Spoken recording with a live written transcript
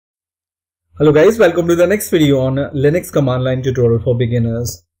Hello guys, welcome to the next video on Linux command line tutorial for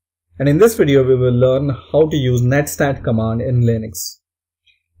beginners. And in this video we will learn how to use netstat command in Linux.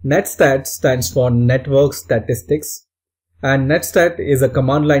 Netstat stands for network statistics, and netstat is a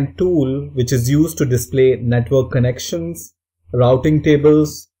command line tool which is used to display network connections, routing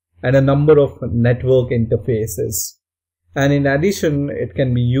tables, and a number of network interfaces. And in addition, it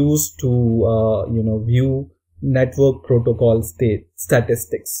can be used to view network protocol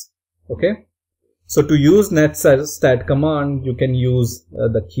statistics. Okay, so to use netstat command, you can use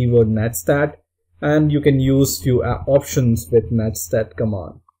the keyword netstat, and you can use few options with netstat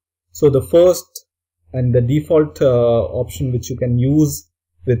command. So the first and the default option which you can use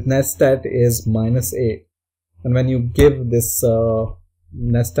with netstat is -a, and when you give this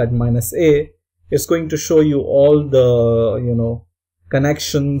netstat -a, it's going to show you all the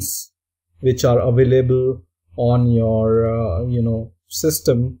connections which are available on your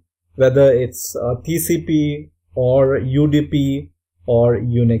system, whether it's TCP or UDP or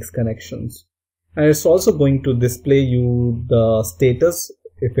Unix connections. And it's also going to display you the status,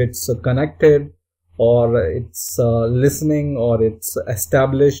 if it's connected or it's listening or it's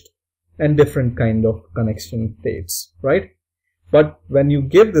established, and different kind of connection states, right? But when you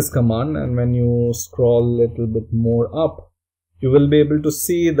give this command and when you scroll a little bit more up, you will be able to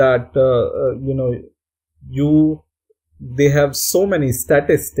see that they have so many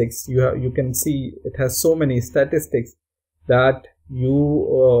statistics. You can see it has so many statistics that you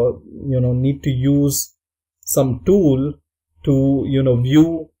need to use some tool to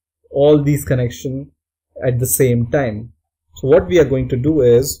view all these connections at the same time. So what we are going to do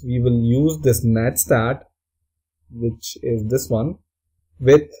is we will use this netstat, which is this one,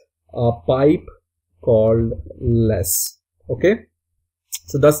 with a pipe called less. Okay,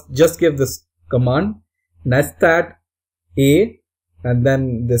 so just give this command netstat a and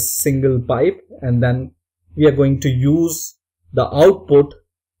then this single pipe, and then we are going to use the output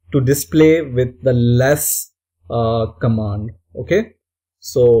to display with the less command. Okay,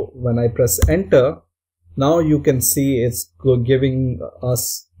 so when I press enter, now you can see it's giving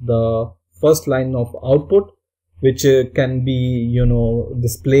us the first line of output, which can be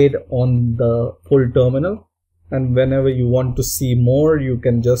displayed on the full terminal. And whenever you want to see more, you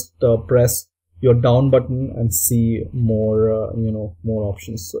can just press your down button and see more more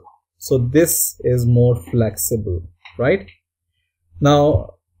options. So this is more flexible, right?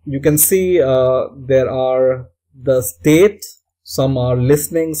 Now you can see there are the state. Some are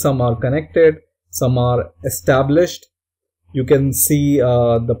listening, some are connected, some are established. You can see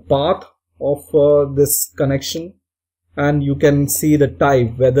the path of this connection, and you can see the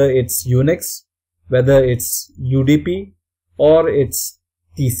type, whether it's Unix, whether it's UDP, or it's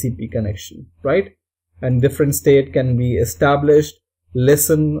TCP connection, right? And different state can be established,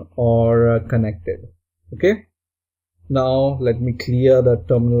 listen, or connected. Okay, now let me clear the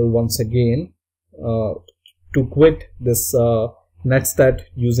terminal once again. To quit this netstat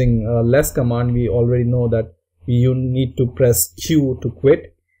using less command, we already know that you need to press Q to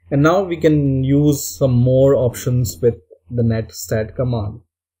quit. And now we can use some more options with the netstat command.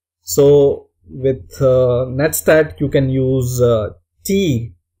 So with netstat, you can use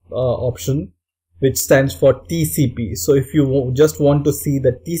T option, which stands for TCP. So if you just want to see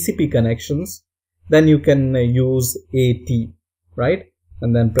the TCP connections, then you can use AT, right?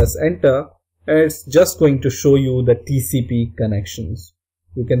 And then press enter, and it's just going to show you the TCP connections.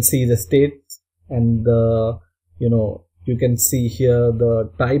 You can see the state, and the you can see here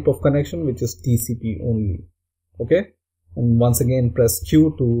the type of connection, which is TCP only. Okay, and once again press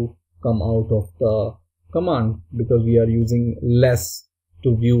Q to come out of the command, because we are using less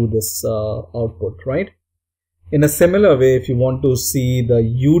to view this output, right? In a similar way, if you want to see the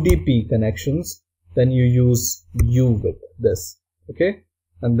UDP connections, then you use U with this. Okay,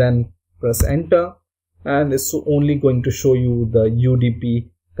 and then press enter, and it's only going to show you the UDP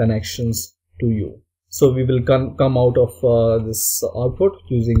connections to you. So we will come out of this output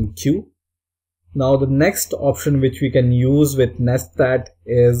using Q. Now the next option which we can use with netstat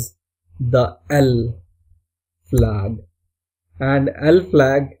is the L flag, and L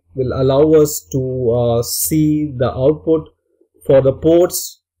flag will allow us to see the output for the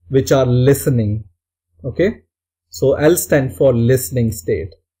ports which are listening. Okay, so L stands for listening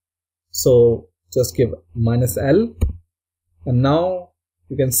state. So just give -L, and now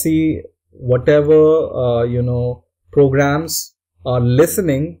you can see whatever programs are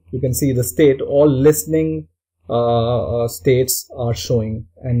listening. You can see the state, all listening states are showing,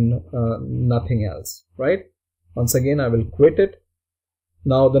 and nothing else, right? Once again I will quit it.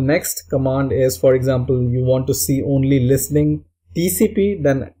 Now the next command is, for example, you want to see only listening TCP,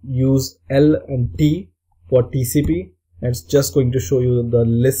 then use L and T for TCP. It's just going to show you the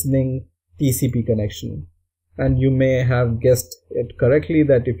listening TCP connection. And you may have guessed it correctly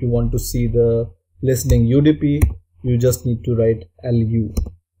that if you want to see the listening UDP, you just need to write LU.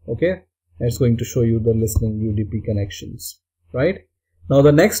 Okay, it's going to show you the listening UDP connections, right? Now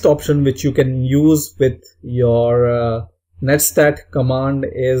the next option which you can use with your netstat command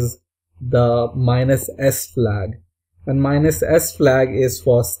is the -s flag, and -s flag is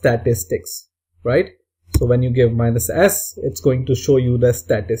for statistics, right? So when you give -s, it's going to show you the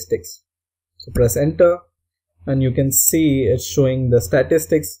statistics. So press enter and you can see it's showing the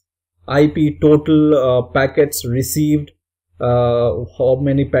statistics, IP total packets received, how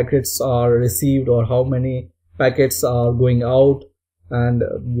many packets are received or how many packets are going out, and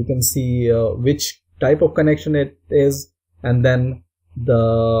you can see which type of connection it is, and then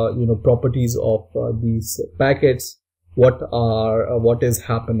the properties of these packets, what is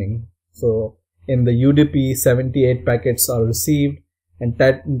happening. So in the UDP, 78 packets are received and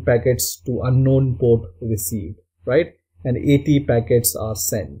 10 packets to unknown port received, right? And 80 packets are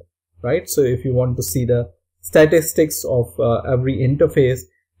sent, right? So if you want to see the statistics of every interface,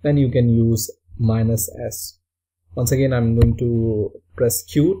 then you can use -s. Once again, I'm going to press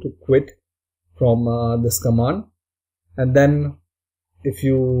Q to quit from this command, and then if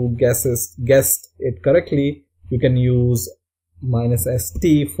you guessed it correctly, you can use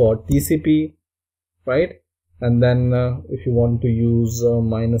 -st for TCP, right? And then if you want to use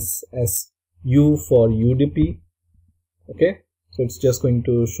 -su for UDP, okay, so it's just going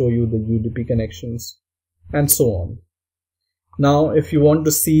to show you the UDP connections and so on. Now if you want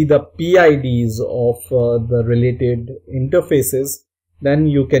to see the PIDs of the related interfaces, then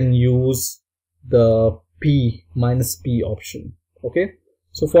you can use the P -P option. Okay,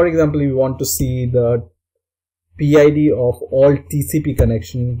 so for example, you want to see the PID of all TCP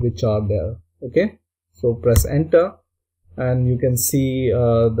connections which are there. Okay, so press enter and you can see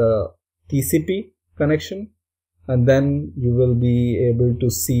the TCP connection, and then you will be able to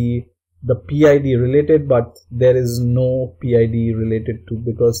see the PID related, but there is no PID related to,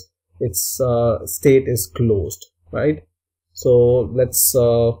 because its state is closed, right? So let's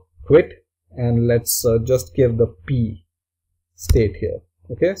quit and let's just give the P state here.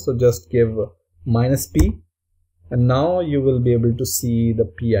 Okay, so just give -P, and now you will be able to see the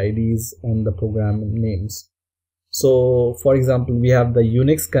PIDs and the program names. So for example, we have the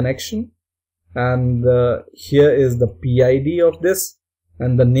Unix connection, and here is the PID of this,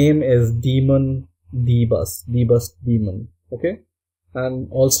 and the name is daemon dbus daemon. Okay, and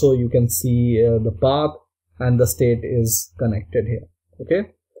also you can see the path and the state is connected here. Okay,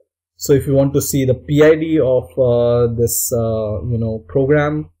 so if you want to see the PID of this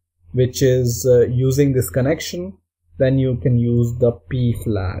program which is using this connection, then you can use the P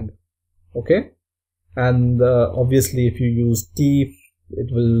flag. Okay, and obviously if you use T, it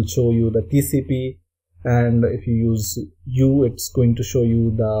will show you the TCP, and if you use U, it's going to show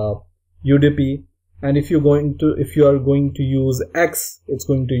you the UDP, and if you are going to use X, it's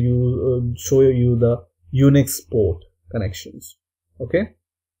going to show you the Unix port connections. Okay,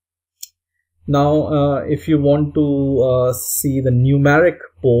 now if you want to see the numeric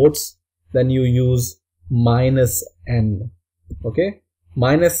ports, then you use -N. Okay,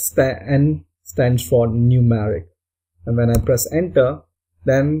 -N stands for numeric, and when I press enter,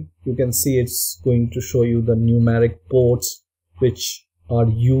 then you can see it's going to show you the numeric ports which are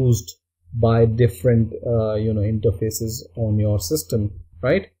used by different interfaces on your system,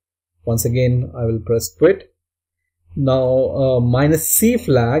 right? Once again, I will press quit. Now -C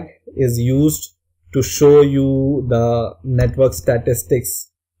flag is used to show you the network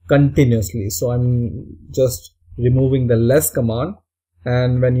statistics continuously. So I'm just removing the less command,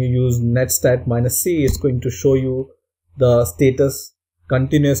 and when you use netstat -C, it's going to show you the status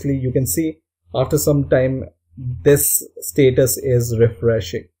continuously. You can see after some time this status is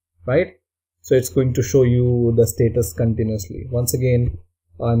refreshing, right? So it's going to show you the status continuously. Once again,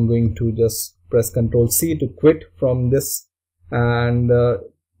 I'm going to just press Ctrl+C to quit from this, and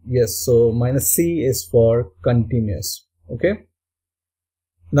yes, so -C is for continuous. Okay,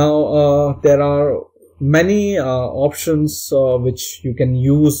 now there are many options which you can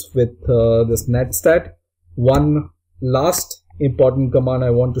use with this netstat. One last important command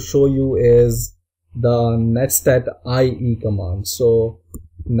I want to show you is the netstat IE command. So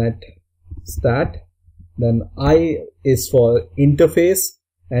netstat, then I is for interface,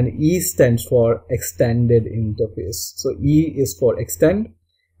 and E stands for extended interface. So E is for extend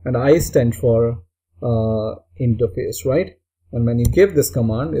and I stands for interface, right? And when you give this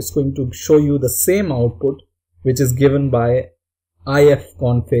command, it's going to show you the same output which is given by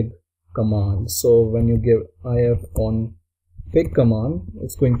ifconfig command. So when you give ifconfig command,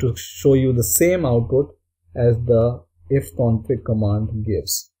 it's going to show you the same output as the ifconfig command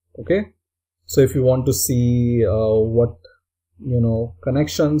gives. Okay, so if you want to see what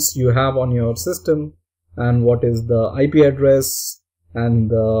connections you have on your system and what is the IP address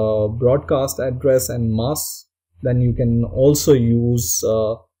and the broadcast address and mask, then you can also use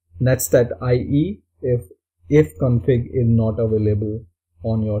netstat IE if config is not available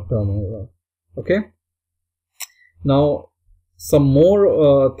on your terminal. Okay, now some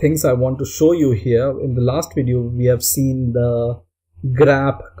more things I want to show you here. In the last video we have seen the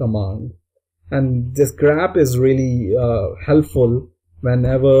grep command, and this grep is really helpful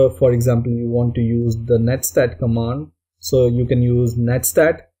whenever, for example, you want to use the netstat command. So you can use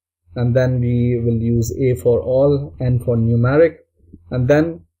netstat, and then we will use A for all, N for numeric, and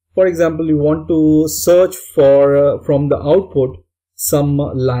then for example you want to search for from the output some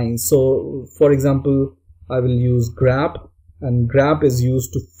lines. So for example I will use grep, and grep is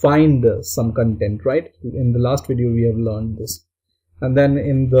used to find some content, right? In the last video we have learned this. And then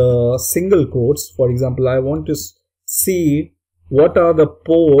in the single quotes, for example, I want to see what are the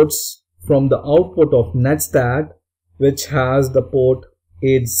ports from the output of netstat which has the port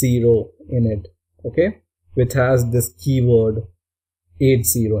 80 in it, okay, which has this keyword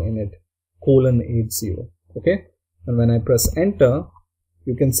 80 in it, :80, okay. And when I press enter,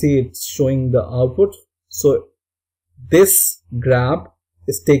 you can see it's showing the output. So this grep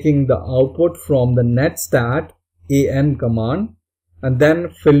is taking the output from the netstat an command and then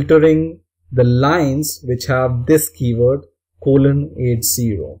filtering the lines which have this keyword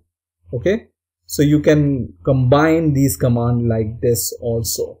 :80, okay. So you can combine these commands like this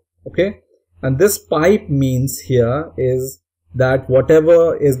also, okay. And this pipe means here is that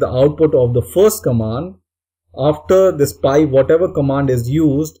whatever is the output of the first command, after this pipe, whatever command is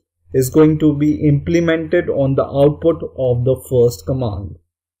used is going to be implemented on the output of the first command,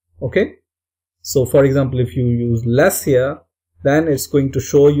 okay. So for example, if you use less here, then it's going to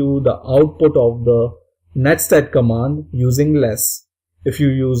show you the output of the netstat command using less. If you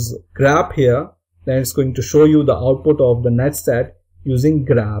use grep here, then it's going to show you the output of the netstat using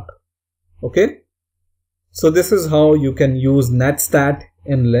grep, okay. So this is how you can use netstat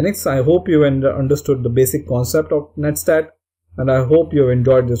in Linux. I hope you understood the basic concept of netstat, and I hope you have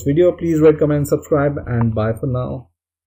enjoyed this video. Please rate, comment, and subscribe, and bye for now.